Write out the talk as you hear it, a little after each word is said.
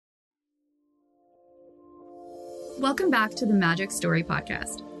Welcome back to the Magic Story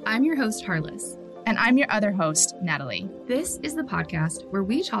Podcast. I'm your host, Harless. And I'm your other host, Natalie. This is the podcast where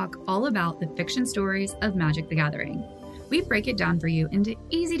we talk all about the fiction stories of Magic the Gathering. We break it down for you into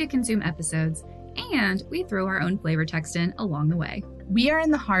easy-to-consume episodes, and we throw our own flavor text in along the way. We are in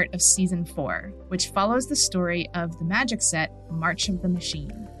the heart of Season 4, which follows the story of the Magic set, March of the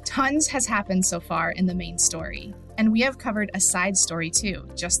Machine. Tons has happened so far in the main story, and we have covered a side story too,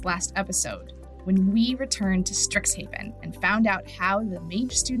 just last episode, when we returned to Strixhaven and found out how the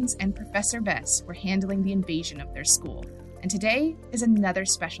mage students and Professor Bess were handling the invasion of their school. And today is another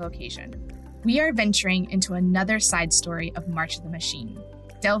special occasion. We are venturing into another side story of March of the Machine,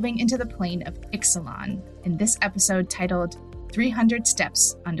 delving into the plane of Ixalan in this episode titled 300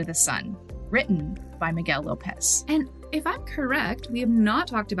 Steps Under the Sun, written by Miguel Lopez. And if I'm correct, we have not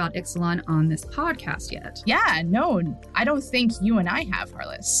talked about Ixalan on this podcast yet. Yeah, no, I don't think you and I have,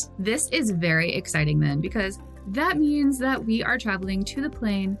 Harless. This is very exciting then, because that means that we are traveling to the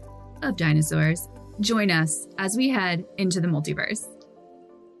plane of dinosaurs. Join us as we head into the multiverse.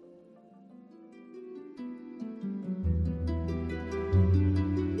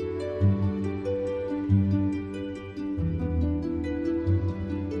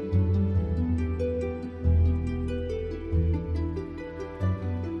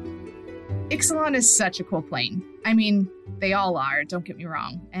 Ixalan is such a cool plane. I mean, they all are, don't get me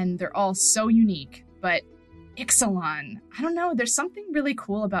wrong, and they're all so unique, but Ixalan, I don't know, there's something really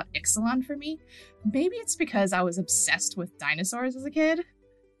cool about Ixalan for me. Maybe it's because I was obsessed with dinosaurs as a kid.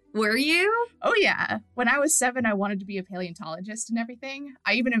 Were you? Oh yeah. When I was 7, I wanted to be a paleontologist and everything.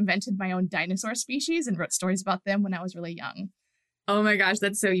 I even invented my own dinosaur species and wrote stories about them when I was really young. Oh my gosh,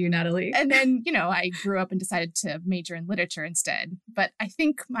 that's so you, Natalie. And then, I grew up and decided to major in literature instead. But I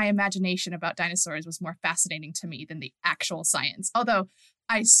think my imagination about dinosaurs was more fascinating to me than the actual science. Although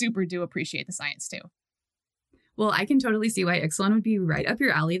I super do appreciate the science too. Well, I can totally see why Ixalan would be right up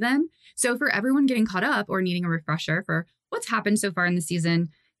your alley then. So for everyone getting caught up or needing a refresher for what's happened so far in the season,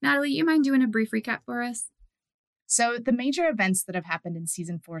 Natalie, you mind doing a brief recap for us? So the major events that have happened in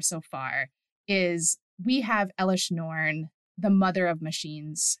Season 4 so far is we have Elish Norn, the mother of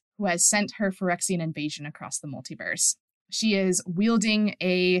machines, who has sent her Phyrexian invasion across the multiverse. She is wielding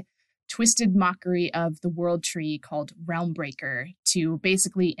a twisted mockery of the world tree called Realmbreaker to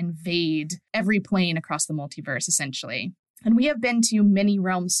basically invade every plane across the multiverse, essentially. And we have been to many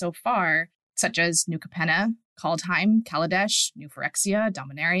realms so far, such as New Capenna, Kaldheim, Kaladesh, New Phyrexia,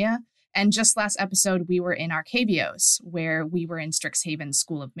 Dominaria, and just last episode we were in Arcavios, where we were in Strixhaven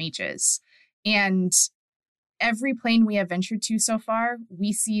School of Mages. And every plane we have ventured to so far,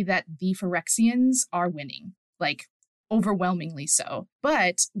 we see that the Phyrexians are winning, like overwhelmingly so.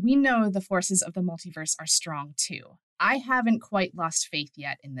 But we know the forces of the multiverse are strong too. I haven't quite lost faith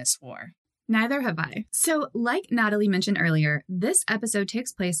yet in this war. Neither have I. So, like Natalie mentioned earlier, this episode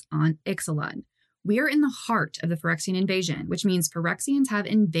takes place on Ixalan. We are in the heart of the Phyrexian invasion, which means Phyrexians have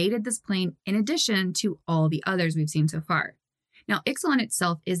invaded this plane in addition to all the others we've seen so far. Now, Ixalan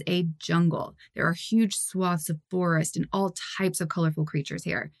itself is a jungle. There are huge swaths of forest and all types of colorful creatures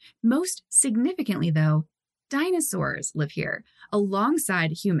here. Most significantly, though, dinosaurs live here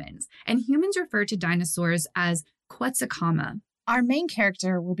alongside humans, and humans refer to dinosaurs as Quetzalcoatl. Our main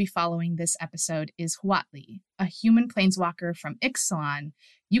character we'll be following this episode is Huatli, a human planeswalker from Ixalan.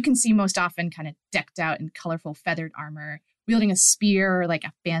 You can see most often kind of decked out in colorful feathered armor, wielding a spear or like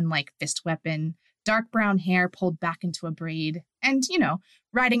a fan-like fist weapon, dark brown hair pulled back into a braid, and,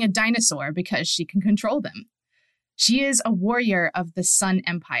 riding a dinosaur because she can control them. She is a warrior of the Sun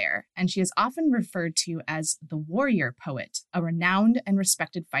Empire, and she is often referred to as the warrior poet, a renowned and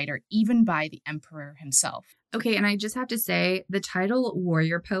respected fighter even by the emperor himself. Okay, and I just have to say, the title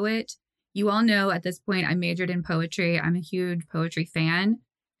warrior poet, you all know at this point I majored in poetry. I'm a huge poetry fan.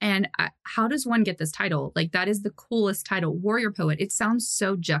 And how does one get this title? Like, that is the coolest title, warrior poet. It sounds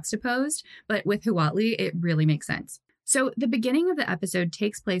so juxtaposed, but with Huatli, it really makes sense. So the beginning of the episode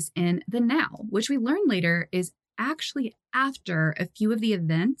takes place in the now, which we learn later is actually after a few of the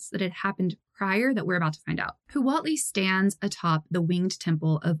events that had happened prior that we're about to find out. Huatli stands atop the winged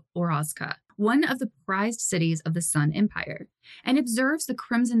temple of Orazca, one of the prized cities of the Sun Empire, and observes the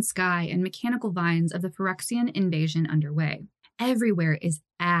crimson sky and mechanical vines of the Phyrexian invasion underway. Everywhere is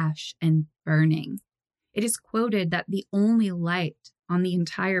ash and burning. It is quoted that the only light on the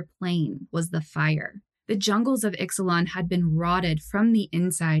entire plain was the fire. The jungles of Ixalan had been rotted from the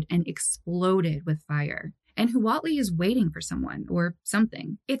inside and exploded with fire. And Huatli is waiting for someone or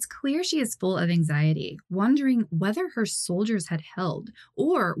something. It's clear she is full of anxiety, wondering whether her soldiers had held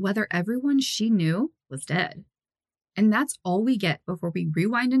or whether everyone she knew was dead. And that's all we get before we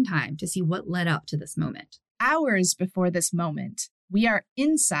rewind in time to see what led up to this moment. hours before this moment, we are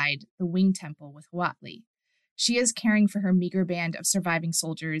inside the wing temple with Huatli. She is caring for her meager band of surviving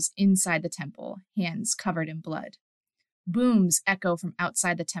soldiers inside the temple, hands covered in blood. Booms echo from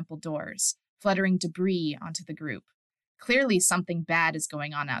outside the temple doors, fluttering debris onto the group. Clearly something bad is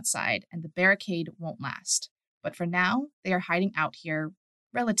going on outside, and the barricade won't last. But for now, they are hiding out here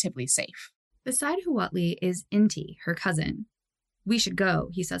relatively safe. Beside Huatli is Inti, her cousin. "We should go,"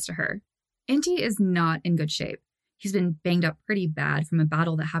 he says to her. Inti is not in good shape. He's been banged up pretty bad from a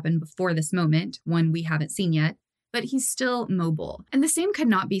battle that happened before this moment, one we haven't seen yet, but he's still mobile. And the same could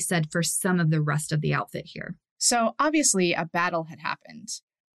not be said for some of the rest of the outfit here. So obviously a battle had happened.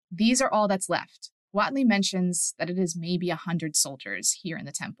 These are all that's left. Huatli mentions that it is maybe 100 soldiers here in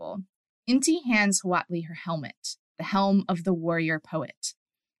the temple. Inti hands Huatli her helmet, the helm of the warrior poet.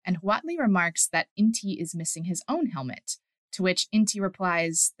 And Huatli remarks that Inti is missing his own helmet, to which Inti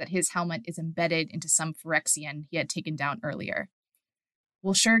replies that his helmet is embedded into some Phyrexian he had taken down earlier.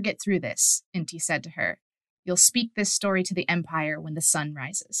 "We'll sure get through this," Inti said to her. "You'll speak this story to the Empire when the sun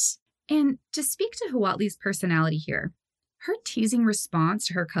rises." And to speak to Huatli's personality here, her teasing response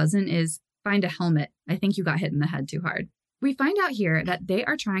to her cousin is, "Find a helmet. I think you got hit in the head too hard." We find out here that they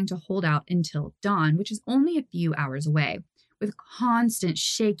are trying to hold out until dawn, which is only a few hours away, with constant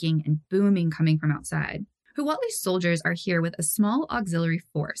shaking and booming coming from outside. Huatli's soldiers are here with a small auxiliary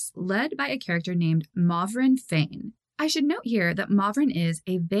force led by a character named Mavrin Fane. I should note here that Mavrin is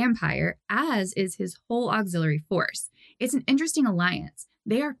a vampire, as is his whole auxiliary force. It's an interesting alliance.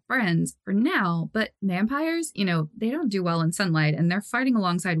 They are friends for now, but vampires, they don't do well in sunlight, and they're fighting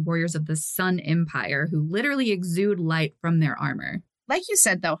alongside warriors of the Sun Empire who literally exude light from their armor. Like you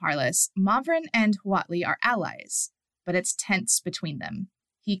said, though, Harless, Mavrin and Huatli are allies, but it's tense between them.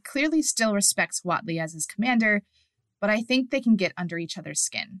 He clearly still respects Huatli as his commander, but I think they can get under each other's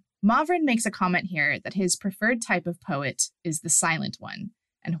skin. Mavrin makes a comment here that his preferred type of poet is the silent one,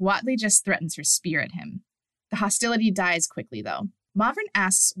 and Huatli just threatens her spear at him. The hostility dies quickly, though. Mavrin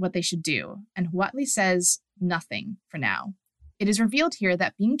asks what they should do, and Huatli says nothing for now. It is revealed here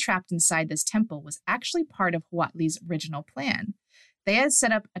that being trapped inside this temple was actually part of Huatli's original plan. They had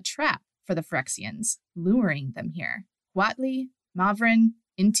set up a trap for the Phyrexians, luring them here. Huatli, Mavrin,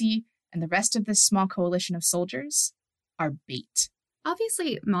 Inti, and the rest of this small coalition of soldiers are bait.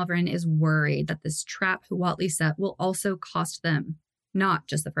 Obviously, Mavrin is worried that this trap Huatli set will also cost them, not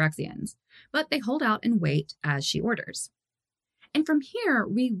just the Phyrexians, but they hold out and wait as she orders. And from here,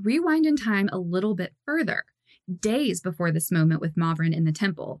 we rewind in time a little bit further, days before this moment with Mavrin in the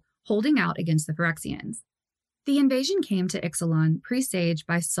temple, holding out against the Phyrexians. The invasion came to Ixalan presaged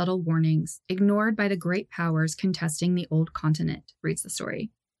by subtle warnings, ignored by the great powers contesting the old continent, reads the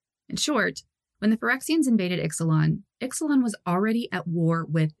story. In short, when the Phyrexians invaded Ixalan, Ixalan was already at war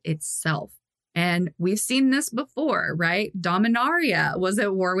with itself. And we've seen this before, right? Dominaria was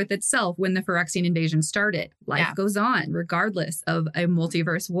at war with itself when the Phyrexian invasion started. Life goes on, regardless of a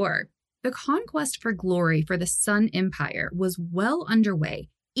multiverse war. The conquest for glory for the Sun Empire was well underway,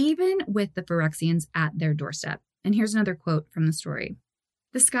 even with the Phyrexians at their doorstep. And here's another quote from the story.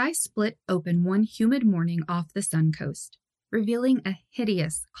 "The sky split open one humid morning off the Sun Coast, revealing a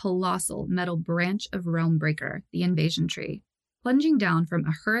hideous, colossal metal branch of Realmbreaker, the invasion tree, plunging down from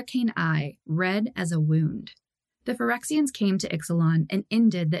a hurricane eye, red as a wound. The Phyrexians came to Ixalan and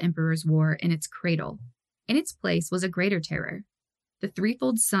ended the Emperor's war in its cradle. In its place was a greater terror. The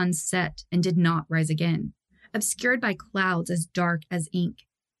threefold sun set and did not rise again, obscured by clouds as dark as ink,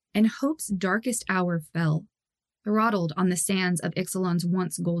 and hope's darkest hour fell, throttled on the sands of Ixalan's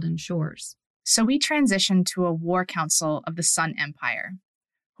once golden shores." So we transition to a war council of the Sun Empire.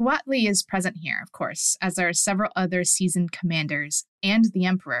 Huatli is present here, of course, as there are several other seasoned commanders and the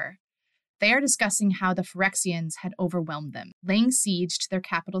Emperor. They are discussing how the Phyrexians had overwhelmed them, laying siege to their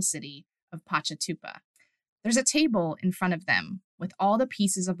capital city of Pachatupa. There's a table in front of them with all the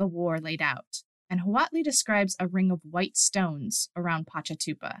pieces of the war laid out, and Huatli describes a ring of white stones around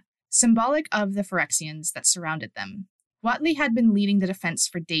Pachatupa, symbolic of the Phyrexians that surrounded them. Huatli had been leading the defense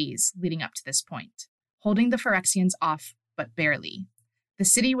for days leading up to this point, holding the Phyrexians off, but barely. The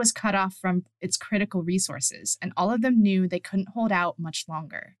city was cut off from its critical resources, and all of them knew they couldn't hold out much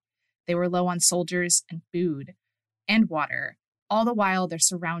longer. They were low on soldiers and food and water, all the while their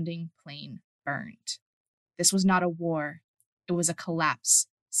surrounding plain burned. This was not a war. It was a collapse,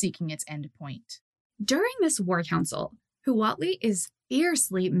 seeking its end point. During this war council, Huatli is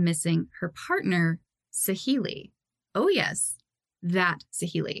fiercely missing her partner, Saheeli. Oh yes, that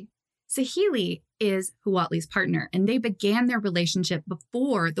Saheeli. Saheeli is Huatli's partner, and they began their relationship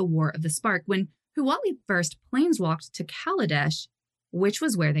before the War of the Spark, when Huatli first planeswalked to Kaladesh, which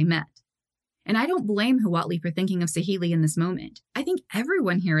was where they met. And I don't blame Huatli for thinking of Sahili in this moment. I think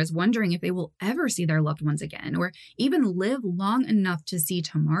everyone here is wondering if they will ever see their loved ones again, or even live long enough to see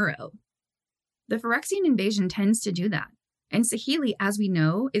tomorrow. The Phyrexian invasion tends to do that. And Sahili, as we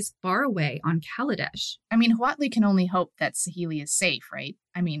know, is far away on Kaladesh. I mean, Huatli can only hope that Sahili is safe, right?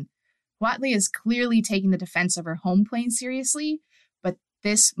 I mean, Huatli is clearly taking the defense of her home plane seriously, but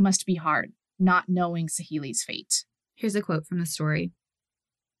this must be hard, not knowing Sahili's fate. Here's a quote from the story.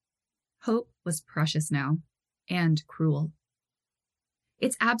 Hope was precious now, and cruel.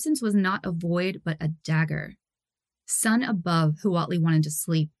 Its absence was not a void, but a dagger. Sun above, Huatli wanted to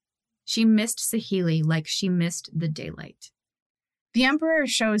sleep. She missed Sahili like she missed the daylight. The Emperor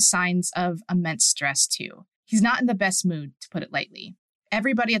shows signs of immense stress, too. He's not in the best mood, to put it lightly.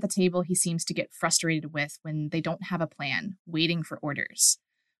 Everybody at the table he seems to get frustrated with when they don't have a plan, waiting for orders.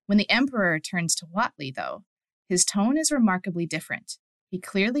 When the Emperor turns to Huatli, though, his tone is remarkably different. He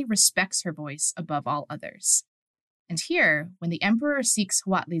clearly respects her voice above all others. And here, when the Emperor seeks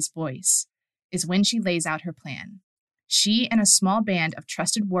Huatli's voice, is when she lays out her plan. She and a small band of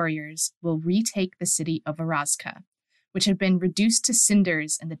trusted warriors will retake the city of Orazca, which had been reduced to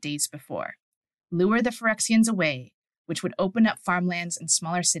cinders in the days before, lure the Phyrexians away, which would open up farmlands and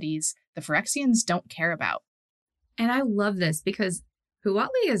smaller cities the Phyrexians don't care about. And I love this because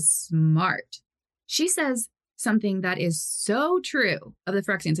Huatli is smart. She says something that is so true of the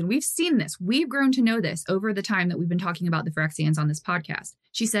Phyrexians, and we've seen this. We've grown to know this over the time that we've been talking about the Phyrexians on this podcast.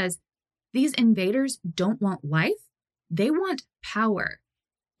 She says, these invaders don't want life, they want power.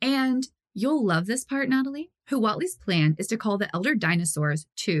 And you'll love this part, Natalie. Huatli's plan is to call the elder dinosaurs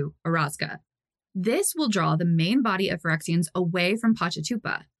to Orazca. This will draw the main body of Phyrexians away from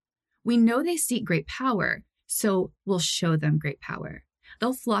Pachatupa. We know they seek great power, so we'll show them great power.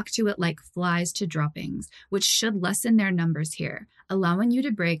 They'll flock to it like flies to droppings, which should lessen their numbers here, allowing you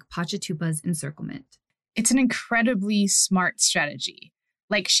to break Pachatupa's encirclement. It's an incredibly smart strategy.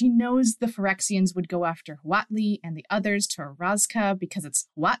 Like, she knows the Phyrexians would go after Huatli and the others to Orazca because it's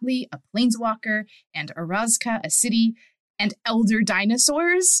Huatli, a planeswalker, and Orazca, a city, and elder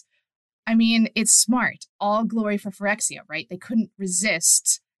dinosaurs. I mean, it's smart. All glory for Phyrexia, right? They couldn't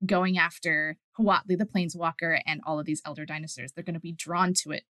resist going after Huatli, the planeswalker, and all of these elder dinosaurs. They're going to be drawn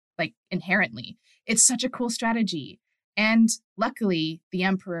to it, like, inherently. It's such a cool strategy. And luckily, the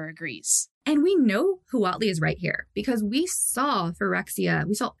Emperor agrees. And we know Huatli is right here because we saw Phyrexia,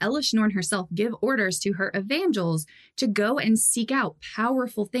 we saw Elesh Norn herself give orders to her evangels to go and seek out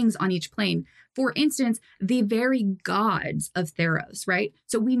powerful things on each plane. For instance, the very gods of Theros, right?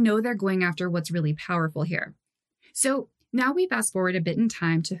 So we know they're going after what's really powerful here. So now we fast forward a bit in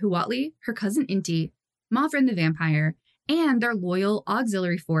time to Huatli, her cousin Inti, Mavrin the vampire, and their loyal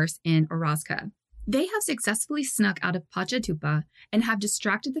auxiliary force in Orazca. They have successfully snuck out of Pachatupa and have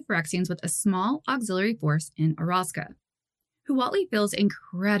distracted the Phyrexians with a small auxiliary force in Orazca. Huatli feels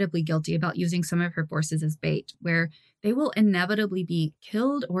incredibly guilty about using some of her forces as bait, where they will inevitably be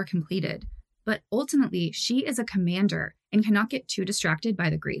killed or completed. But ultimately, she is a commander and cannot get too distracted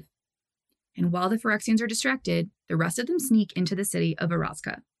by the grief. And while the Phyrexians are distracted, the rest of them sneak into the city of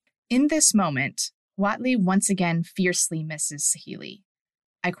Orazca. In this moment, Huatli once again fiercely misses Sahili.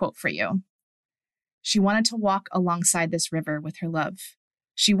 I quote for you. She wanted to walk alongside this river with her love.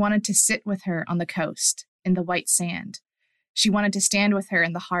 She wanted to sit with her on the coast, in the white sand. She wanted to stand with her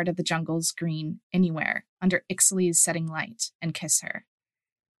in the heart of the jungle's green, anywhere, under Ixalan's setting light, and kiss her.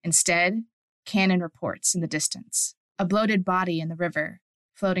 Instead, cannon reports in the distance, a bloated body in the river,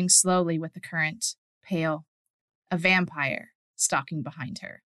 floating slowly with the current, pale, a vampire stalking behind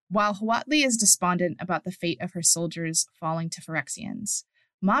her. While Huatli is despondent about the fate of her soldiers falling to Phyrexians,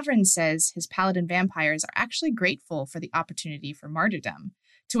 Mavrin says his paladin vampires are actually grateful for the opportunity for martyrdom,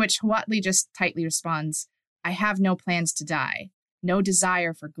 to which Huatli just tightly responds, I have no plans to die, no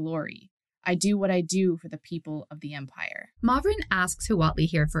desire for glory. I do what I do for the people of the Empire. Mavrin asks Huatli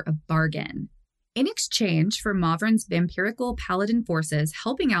here for a bargain. In exchange for Mavrin's vampirical paladin forces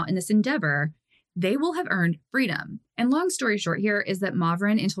helping out in this endeavor, they will have earned freedom. And long story short here is that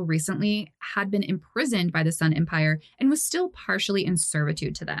Mavrin, until recently, had been imprisoned by the Sun Empire and was still partially in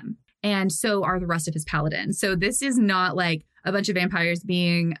servitude to them. And so are the rest of his paladins. So this is not like a bunch of vampires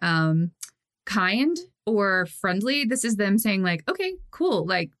being kind or friendly. This is them saying like, okay, cool.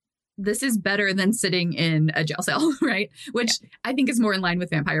 Like, this is better than sitting in a jail cell, right? Which I think is more in line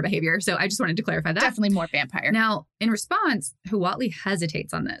with vampire behavior. So I just wanted to clarify that. Definitely more vampire. Now, in response, Huatli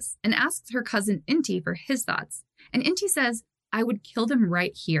hesitates on this and asks her cousin Inti for his thoughts. And Inti says, I would kill them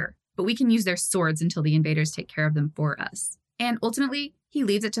right here, but we can use their swords until the invaders take care of them for us. And ultimately, he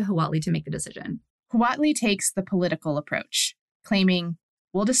leaves it to Huatli to make the decision. Huatli takes the political approach, claiming,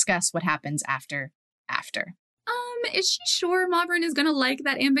 We'll discuss what happens after. Is she sure Mavrin is gonna like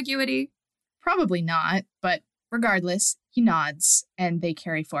that ambiguity? Probably not, but regardless, he nods, and they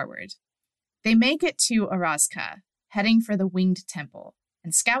carry forward. They make it to Orazca, heading for the Winged Temple,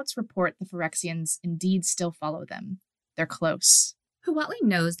 and scouts report the Phyrexians indeed still follow them. They're close. Huatli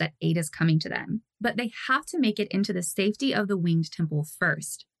knows that aid is coming to them, but they have to make it into the safety of the Winged Temple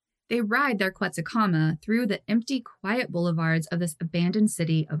first. They ride their Quetzalcoatl through the empty, quiet boulevards of this abandoned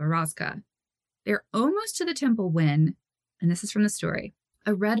city of Orazca. They're almost to the temple when, and this is from the story,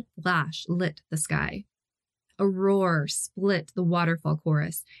 a red flash lit the sky. A roar split the waterfall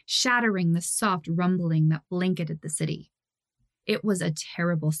chorus, shattering the soft rumbling that blanketed the city. It was a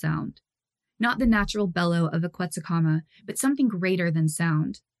terrible sound. Not the natural bellow of a Quetzalcoatl, but something greater than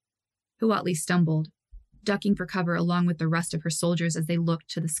sound. Huatli stumbled, ducking for cover along with the rest of her soldiers as they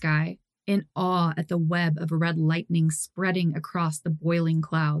looked to the sky, in awe at the web of red lightning spreading across the boiling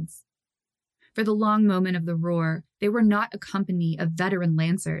clouds. For the long moment of the roar, they were not a company of veteran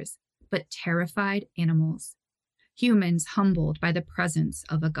lancers, but terrified animals. Humans humbled by the presence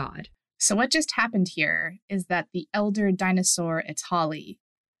of a god. So what just happened here is that the elder dinosaur Ixalan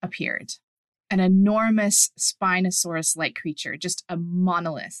appeared. An enormous Spinosaurus-like creature, just a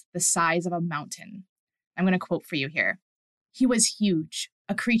monolith the size of a mountain. I'm going to quote for you here. He was huge,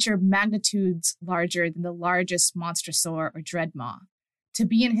 a creature magnitudes larger than the largest monstrosaur or dreadmaw. To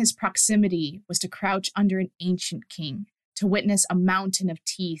be in his proximity was to crouch under an ancient king, to witness a mountain of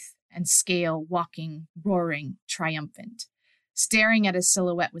teeth and scale walking, roaring, triumphant. Staring at his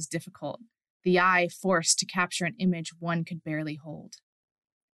silhouette was difficult, the eye forced to capture an image one could barely hold.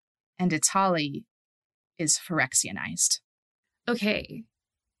 And Ixalan is Phyrexianized. Okay,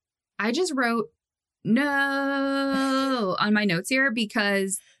 I just wrote no on my notes here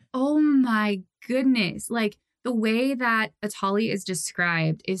because, oh my goodness, like the way that Ixalan is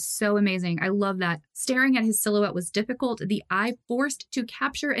described is so amazing. I love that. Staring at his silhouette was difficult, the eye forced to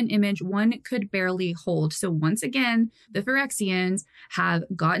capture an image one could barely hold. So once again, the Phyrexians have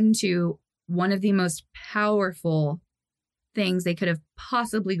gotten to one of the most powerful things they could have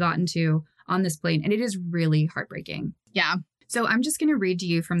possibly gotten to on this plane. And it is really heartbreaking. Yeah. So I'm just going to read to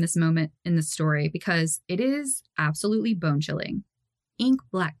you from this moment in the story because it is absolutely bone-chilling.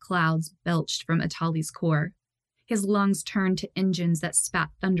 Ink-black clouds belched from Ixalan's core. His lungs turned to engines that spat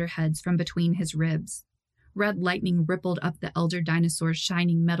thunderheads from between his ribs. Red lightning rippled up the elder dinosaur's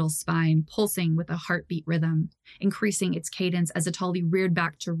shining metal spine, pulsing with a heartbeat rhythm, increasing its cadence as Ixalan reared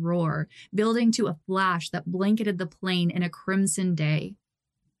back to roar, building to a flash that blanketed the plain in a crimson day.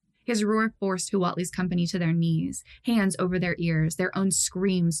 His roar forced Huatli's company to their knees, hands over their ears, their own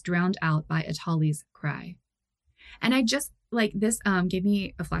screams drowned out by Ixalan's cry. And I just, like, this gave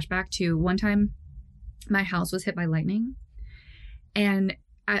me a flashback to one time my house was hit by lightning, and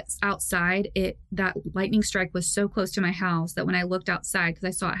outside, that lightning strike was so close to my house that when I looked outside, because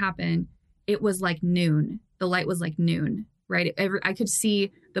I saw it happen, it was like noon. The light was like noon, right? I could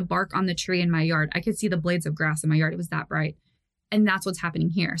see the bark on the tree in my yard. I could see the blades of grass in my yard. It was that bright. And that's what's happening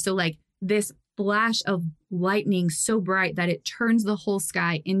here. So like this flash of lightning so bright that it turns the whole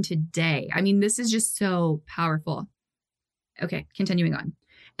sky into day. I mean, this is just so powerful. Okay, continuing on.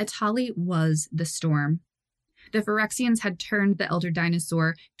 Ixalan was the storm. The Phyrexians had turned the elder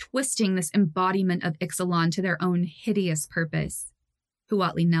dinosaur, twisting this embodiment of Ixalan to their own hideous purpose.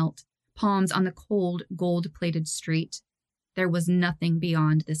 Huatli knelt, palms on the cold, gold-plated street. There was nothing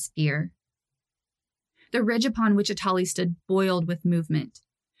beyond this fear. The ridge upon which Ixalan stood boiled with movement.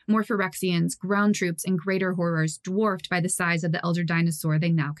 More Phyrexians, ground troops, and greater horrors dwarfed by the size of the elder dinosaur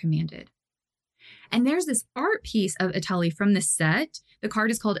they now commanded. And there's this art piece of Ixalan from the set. The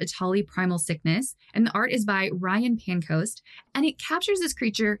card is called Ixalan Primal Sickness, and the art is by Ryan Pancoast, and it captures this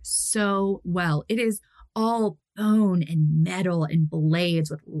creature so well. It is all bone and metal and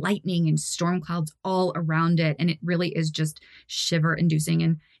blades with lightning and storm clouds all around it, and it really is just shiver-inducing.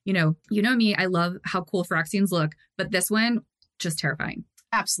 And, you know me, I love how cool Phyrexians look, but this one, just terrifying.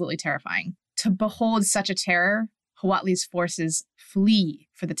 Absolutely terrifying. To behold such a terror, Huatli's forces flee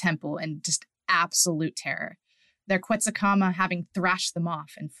for the temple in just absolute terror, their Quetzalcoatl having thrashed them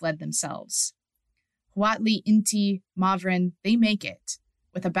off and fled themselves. Huatli, Inti, Mavrin, they make it,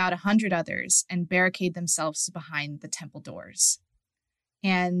 with about 100 others, and barricade themselves behind the temple doors.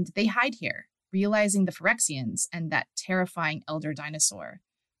 And they hide here, realizing the Phyrexians and that terrifying elder dinosaur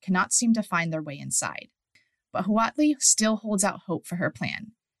cannot seem to find their way inside. But Huatli still holds out hope for her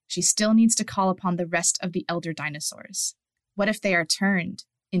plan. She still needs to call upon the rest of the elder dinosaurs. What if they are turned?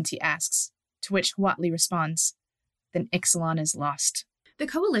 Inti asks, to which Huatli responds, then Ixalan is lost. The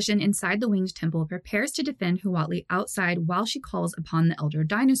coalition inside the winged temple prepares to defend Huatli outside while she calls upon the elder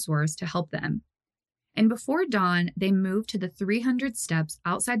dinosaurs to help them. And before dawn, they move to the 300 steps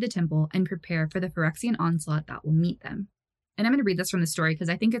outside the temple and prepare for the Phyrexian onslaught that will meet them. And I'm going to read this from the story because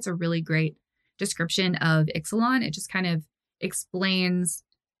I think it's a really great description of Ixalan. It just kind of explains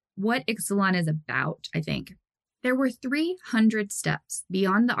what Ixalan is about, I think. There were 300 steps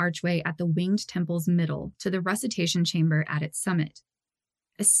beyond the archway at the winged temple's middle to the recitation chamber at its summit.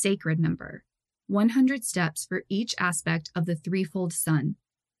 A sacred number, 100 steps for each aspect of the threefold sun.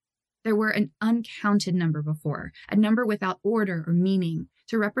 There were an uncounted number before, a number without order or meaning,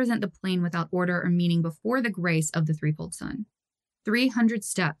 to represent the plane without order or meaning before the grace of the threefold sun. 300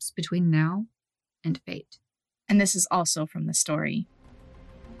 steps between now and fate. And this is also from the story.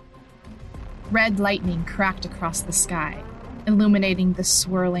 Red lightning cracked across the sky, illuminating the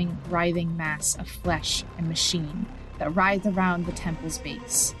swirling, writhing mass of flesh and machine that writhed around the temple's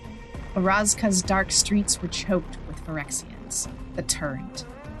base. Orazka's dark streets were choked with Phyrexians, the turned,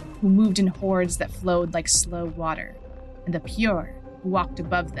 who moved in hordes that flowed like slow water, and the pure, who walked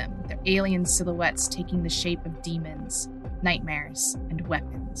above them, their alien silhouettes taking the shape of demons, nightmares, and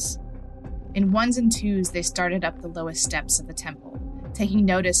weapons. In ones and twos, they started up the lowest steps of the temple, taking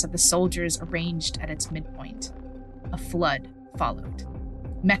notice of the soldiers arranged at its midpoint. A flood followed.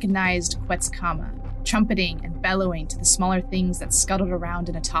 Mechanized Quetzcama, trumpeting and bellowing to the smaller things that scuttled around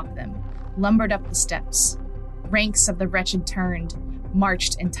and atop them, lumbered up the steps. Ranks of the wretched turned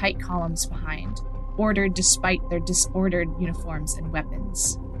marched in tight columns behind, ordered despite their disordered uniforms and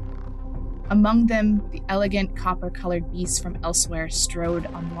weapons. Among them, the elegant copper-colored beasts from elsewhere strode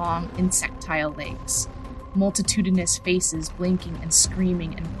on long, insectile legs, multitudinous faces blinking and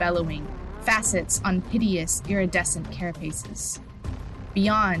screaming and bellowing, facets on hideous, iridescent carapaces.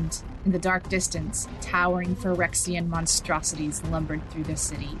 Beyond, in the dark distance, towering Phyrexian monstrosities lumbered through the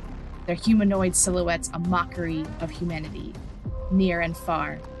city, their humanoid silhouettes a mockery of humanity. Near and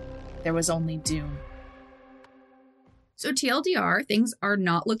far, there was only doom. So TLDR, things are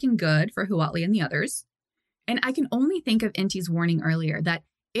not looking good for Huatli and the others. And I can only think of Inti's warning earlier that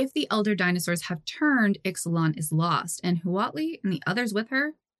if the elder dinosaurs have turned, Ixalan is lost, and Huatli and the others with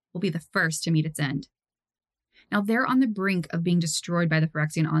her will be the first to meet its end. Now they're on the brink of being destroyed by the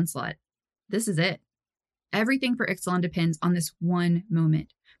Phyrexian onslaught. This is it. Everything for Ixalan depends on this one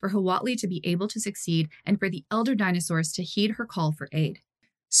moment, for Huatli to be able to succeed and for the elder dinosaurs to heed her call for aid.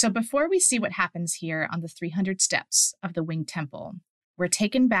 So before we see what happens here on the 300 steps of the Winged Temple, we're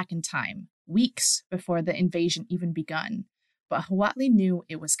taken back in time, weeks before the invasion even begun, but Huatli knew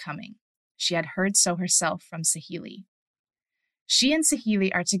it was coming. She had heard so herself from Saheeli. She and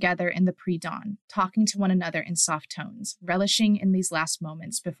Saheeli are together in the pre-dawn, talking to one another in soft tones, relishing in these last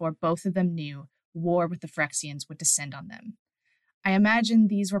moments before both of them knew war with the Phyrexians would descend on them. I imagine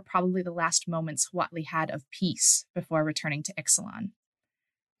these were probably the last moments Huatli had of peace before returning to Ixalan.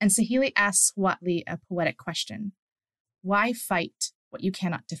 And Saheeli asks Huatli a poetic question. Why fight what you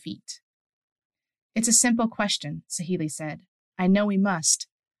cannot defeat? It's a simple question, Saheeli said. I know we must.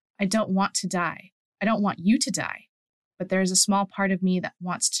 I don't want to die. I don't want you to die. But there is a small part of me that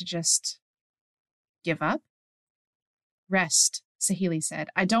wants to just give up. Rest, Saheeli said.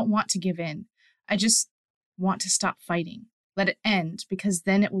 I don't want to give in. I just want to stop fighting. Let it end, because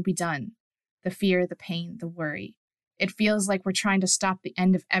then it will be done. The fear, the pain, the worry. It feels like we're trying to stop the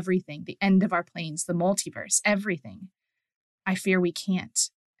end of everything, the end of our planes, the multiverse, everything. I fear we can't,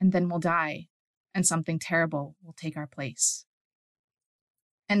 and then we'll die, and something terrible will take our place.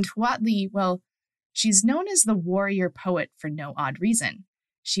 And Huatli, well, she's known as the warrior poet for no odd reason.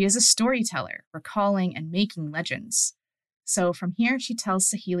 She is a storyteller, recalling and making legends. So from here, she tells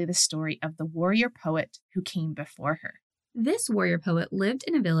Saheeli the story of the warrior poet who came before her. This warrior poet lived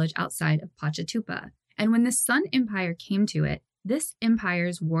in a village outside of Pachatupa, and when the Sun Empire came to it, this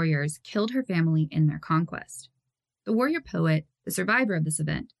empire's warriors killed her family in their conquest. The warrior poet, the survivor of this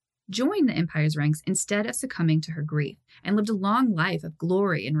event, joined the empire's ranks instead of succumbing to her grief and lived a long life of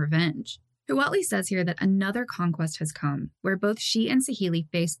glory and revenge. Huatli says here that another conquest has come, where both she and Saheeli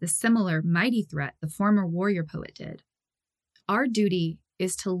face the similar mighty threat the former warrior poet did. Our duty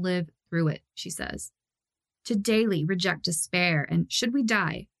is to live through it, she says. To daily reject despair and, should we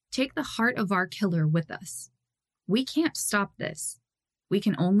die, take the heart of our killer with us. We can't stop this. We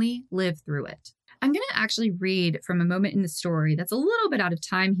can only live through it. I'm going to actually read from a moment in the story that's a little bit out of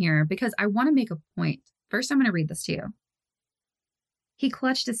time here because I want to make a point. First, I'm going to read this to you. He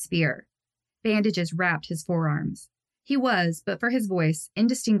clutched a spear. Bandages wrapped his forearms. He was, but for his voice,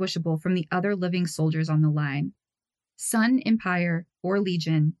 indistinguishable from the other living soldiers on the line. Sun Empire or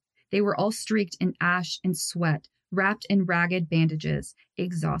Legion, they were all streaked in ash and sweat, wrapped in ragged bandages,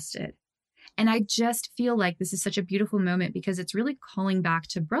 exhausted. And I just feel like this is such a beautiful moment because it's really calling back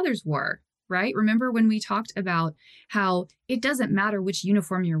to Brothers' War, right? Remember when we talked about how it doesn't matter which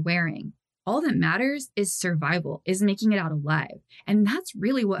uniform you're wearing. All that matters is survival, is making it out alive. And that's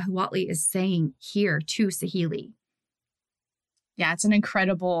really what Huatli is saying here to Saheeli. Yeah, it's an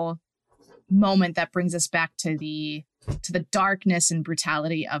incredible moment that brings us back to the darkness and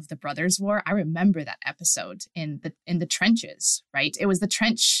brutality of the Brothers' War. I remember that episode in the trenches, right? It was the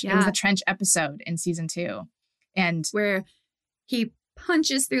trench. Yeah. It was the trench episode in season 2, and where he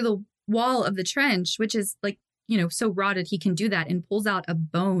punches through the wall of the trench, which is like, so rotted he can do that, and pulls out a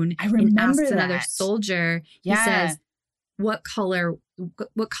bone. I remember and asks that. Another soldier. Yeah. He says, "What color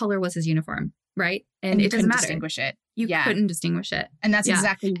was his uniform?" Right, and it doesn't matter. Distinguish it. You couldn't distinguish it. And that's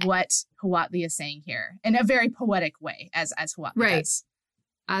exactly what Huatli is saying here in a very poetic way, as Huatli does.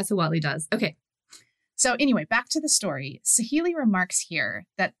 As Huatli does. Okay. So anyway, back to the story. Saheeli remarks here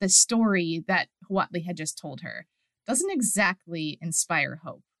that the story that Huatli had just told her doesn't exactly inspire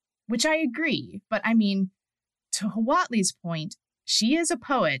hope, which I agree. But I mean, to Huatli's point, she is a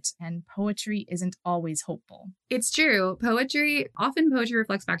poet, and poetry isn't always hopeful. It's true. Often poetry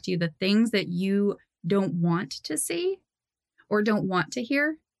reflects back to you the things that you don't want to see or don't want to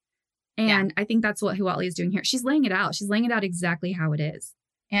hear. And I think that's what Huatli is doing here. She's laying it out. She's laying it out exactly how it is.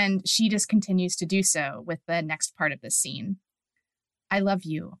 And she just continues to do so with the next part of this scene. I love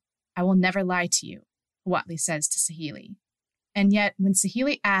you. I will never lie to you, Huatli says to Saheeli. And yet, when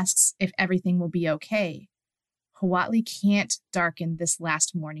Saheeli asks if everything will be okay, Huatli can't darken this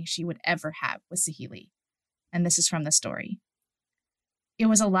last morning she would ever have with Saheeli. And this is from the story. It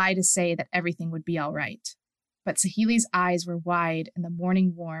was a lie to say that everything would be all right. But Saheeli's eyes were wide and the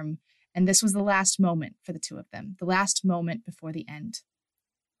morning warm, and this was the last moment for the two of them, the last moment before the end.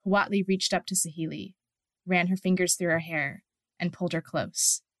 Huatli reached up to Saheeli, ran her fingers through her hair, and pulled her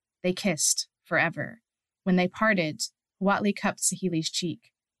close. They kissed forever. When they parted, Huatli cupped Saheeli's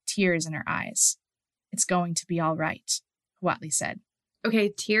cheek, tears in her eyes. It's going to be all right, Huatli said. Okay,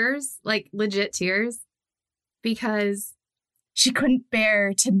 tears? Like legit tears? Because she couldn't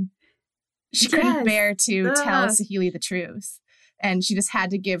bear to tell Saheeli the truth. And she just had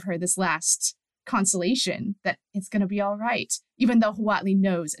to give her this last consolation that it's going to be all right, even though Huatli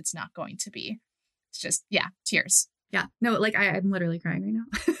knows it's not going to be. It's just, tears. Yeah. No, like I'm literally crying right now.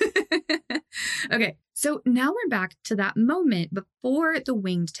 Okay. So now we're back to that moment before the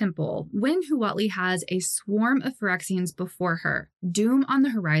winged temple, when Huatli has a swarm of Phyrexians before her, doom on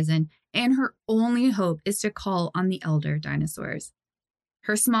the horizon, and her only hope is to call on the elder dinosaurs.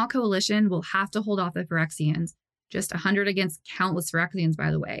 Her small coalition will have to hold off the Phyrexians, just 100 against countless Phyrexians,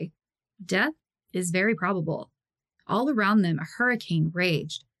 by the way. Death is very probable. All around them, a hurricane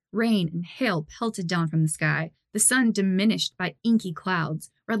raged. Rain and hail pelted down from the sky, the sun diminished by inky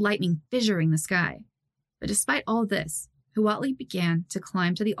clouds, red lightning fissuring the sky. But despite all this, Huatli began to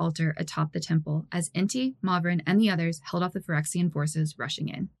climb to the altar atop the temple as Inti, Mavrin, and the others held off the Phyrexian forces rushing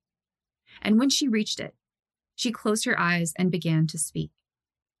in. And when she reached it, she closed her eyes and began to speak.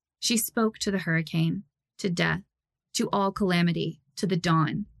 She spoke to the hurricane, to death, to all calamity, to the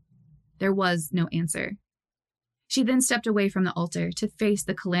dawn. There was no answer. She then stepped away from the altar to face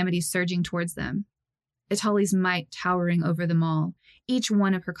the calamity surging towards them. Itali's might towering over them all, each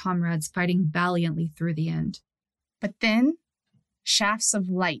one of her comrades fighting valiantly through the end. But then, shafts of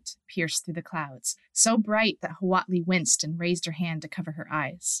light pierced through the clouds, so bright that Huatli winced and raised her hand to cover her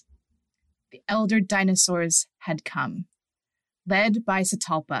eyes. The elder dinosaurs had come, led by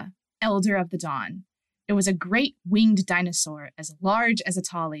Satalpa, elder of the dawn. It was a great winged dinosaur as large as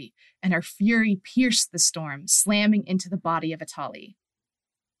Itali, and her fury pierced the storm, slamming into the body of Itali.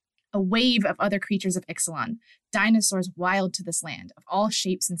 A wave of other creatures of Ixalan, dinosaurs wild to this land, of all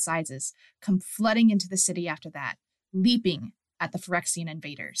shapes and sizes, come flooding into the city after that, leaping at the Phyrexian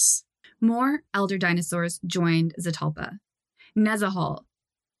invaders. More elder dinosaurs joined Zatalpa. Nezahal,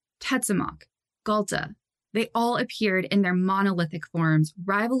 Tetsamok, Galta, they all appeared in their monolithic forms,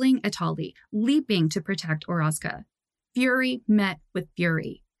 rivaling Itali, leaping to protect Orazca. Fury met with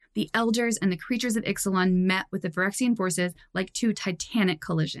fury. The elders and the creatures of Ixalan met with the Phyrexian forces like two titanic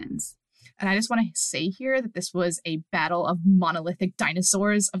collisions. And I just want to say here that this was a battle of monolithic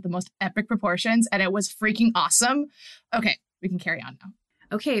dinosaurs of the most epic proportions, and it was freaking awesome. Okay, we can carry on now.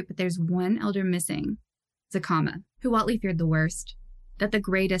 Okay, but there's one elder missing, Zakama. Huatli feared the worst, that the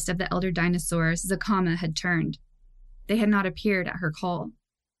greatest of the elder dinosaurs, Zakama, had turned. They had not appeared at her call.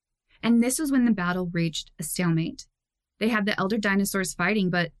 And this was when the battle reached a stalemate. They had the elder dinosaurs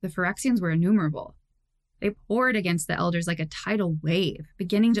fighting, but the Phyrexians were innumerable. They poured against the elders like a tidal wave,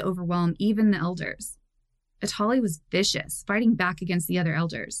 beginning to overwhelm even the elders. Atali was vicious, fighting back against the other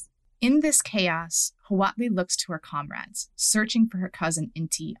elders. In this chaos, Huatli looks to her comrades, searching for her cousin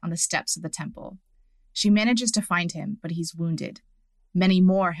Inti on the steps of the temple. She manages to find him, but he's wounded. Many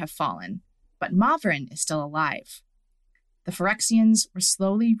more have fallen, but Mavrin is still alive. The Phyrexians were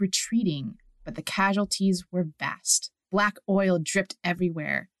slowly retreating, but the casualties were vast. Black oil dripped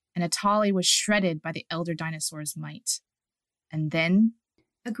everywhere, and Atali was shredded by the elder dinosaur's might. And then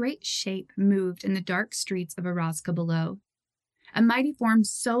a great shape moved in the dark streets of Orazca below. A mighty form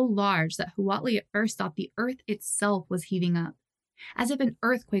so large that Huatli at first thought the earth itself was heaving up, as if an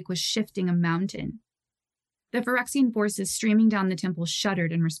earthquake was shifting a mountain. The Phyrexian forces streaming down the temple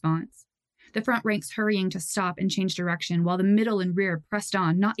shuddered in response. The front ranks hurrying to stop and change direction, while the middle and rear pressed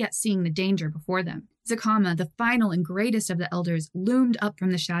on, not yet seeing the danger before them. Zakama, the final and greatest of the elders, loomed up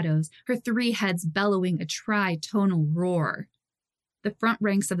from the shadows, her 3 heads bellowing a tri-tonal roar. The front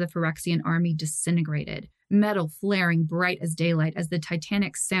ranks of the Phyrexian army disintegrated, metal flaring bright as daylight as the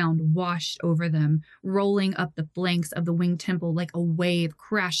titanic sound washed over them, rolling up the flanks of the winged temple like a wave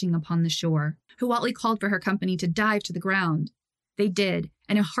crashing upon the shore. Huatli called for her company to dive to the ground. They did,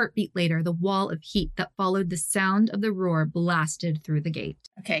 and a heartbeat later, the wall of heat that followed the sound of the roar blasted through the gate.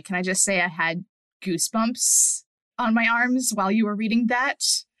 Okay, can I just say I had goosebumps on my arms while you were reading that?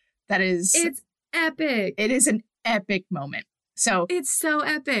 It's epic. It is an epic moment. So it's so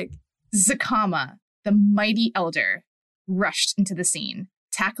epic. Zakama, the mighty elder, rushed into the scene,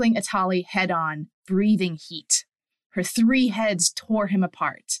 tackling Atali head-on, breathing heat. Her 3 heads tore him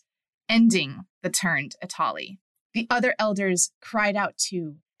apart, ending the turned Atali. The other elders cried out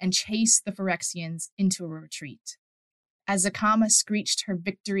too and chased the Phyrexians into a retreat. As Zakama screeched her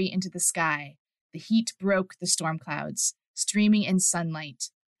victory into the sky, the heat broke the storm clouds, streaming in sunlight,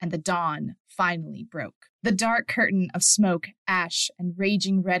 and the dawn finally broke. The dark curtain of smoke, ash, and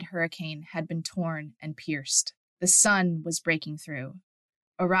raging red hurricane had been torn and pierced. The sun was breaking through.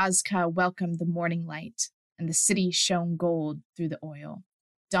 Orazca welcomed the morning light, and the city shone gold through the oil.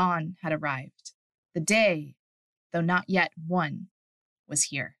 Dawn had arrived. The day, though not yet won, was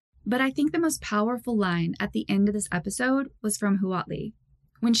here. But I think the most powerful line at the end of this episode was from Huatli.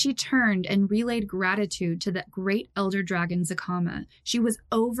 When she turned and relayed gratitude to that great elder dragon Zakama, she was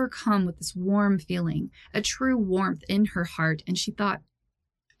overcome with this warm feeling, a true warmth in her heart, and she thought,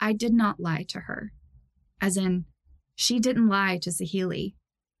 I did not lie to her. As in, she didn't lie to Saheeli.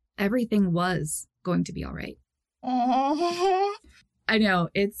 Everything was going to be all right. Aww. I know,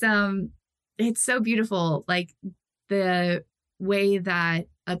 it's so beautiful, like the way that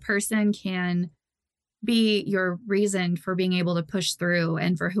a person can be your reason for being able to push through.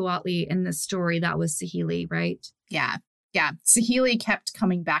 And for Huatli in this story, that was Saheeli, right? Yeah. Saheeli kept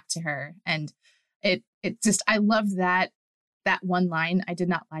coming back to her. And it just, I loved that one line, I did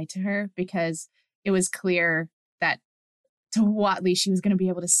not lie to her, because it was clear that to Huatli, she was going to be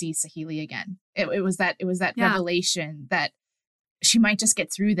able to see Saheeli again. It was that revelation that she might just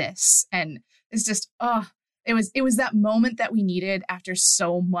get through this. And it's just, it was that moment that we needed after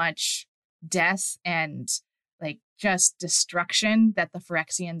so much death and like just destruction that the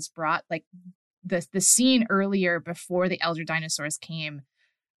Phyrexians brought. Like the scene earlier before the elder dinosaurs came,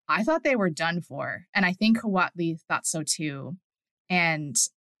 I thought they were done for, and I think Huatli thought so too. And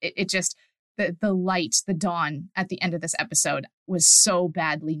it just the light, the dawn at the end of this episode was so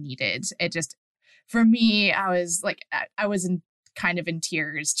badly needed. It just, for me, I was kind of in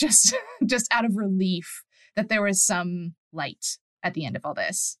tears, just out of relief that there was some light at the end of all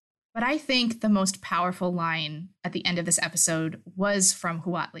this. But I think the most powerful line at the end of this episode was from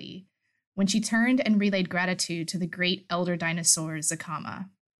Huatli, when she turned and relayed gratitude to the great elder dinosaur Zakama.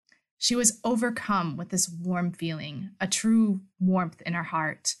 She was overcome with this warm feeling, a true warmth in her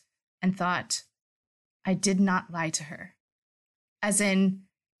heart, and thought, I did not lie to her. As in,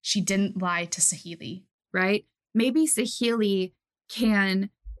 she didn't lie to Saheeli. Right? Maybe Saheeli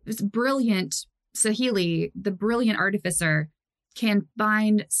this brilliant Saheeli, the brilliant artificer, can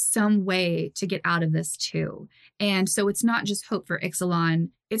find some way to get out of this too. And so it's not just hope for Ixalan,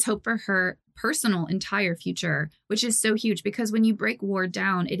 it's hope for her personal entire future, which is so huge, because when you break war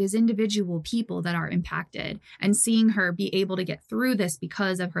down, it is individual people that are impacted. And seeing her be able to get through this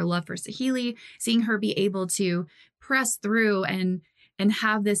because of her love for Saheeli, seeing her be able to press through and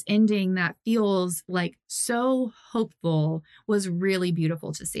have this ending that feels like so hopeful was really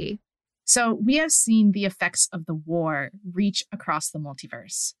beautiful to see. So we have seen the effects of the war reach across the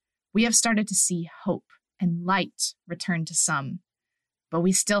multiverse. We have started to see hope and light return to some, but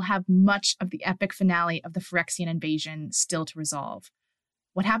we still have much of the epic finale of the Phyrexian invasion still to resolve.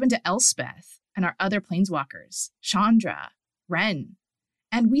 What happened to Elspeth and our other planeswalkers, Chandra, Ren?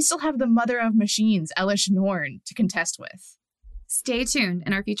 And we still have the mother of machines, Elish Norn, to contest with. Stay tuned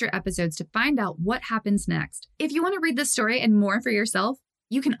in our future episodes to find out what happens next. If you want to read this story and more for yourself,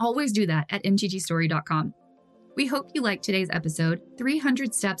 you can always do that at mtgstory.com. We hope you liked today's episode,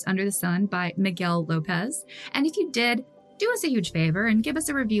 300 Steps Under the Sun by Miguel Lopez. And if you did, do us a huge favor and give us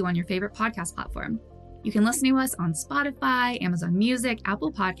a review on your favorite podcast platform. You can listen to us on Spotify, Amazon Music,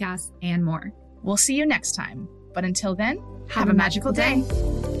 Apple Podcasts, and more. We'll see you next time. But until then, Have a magical day.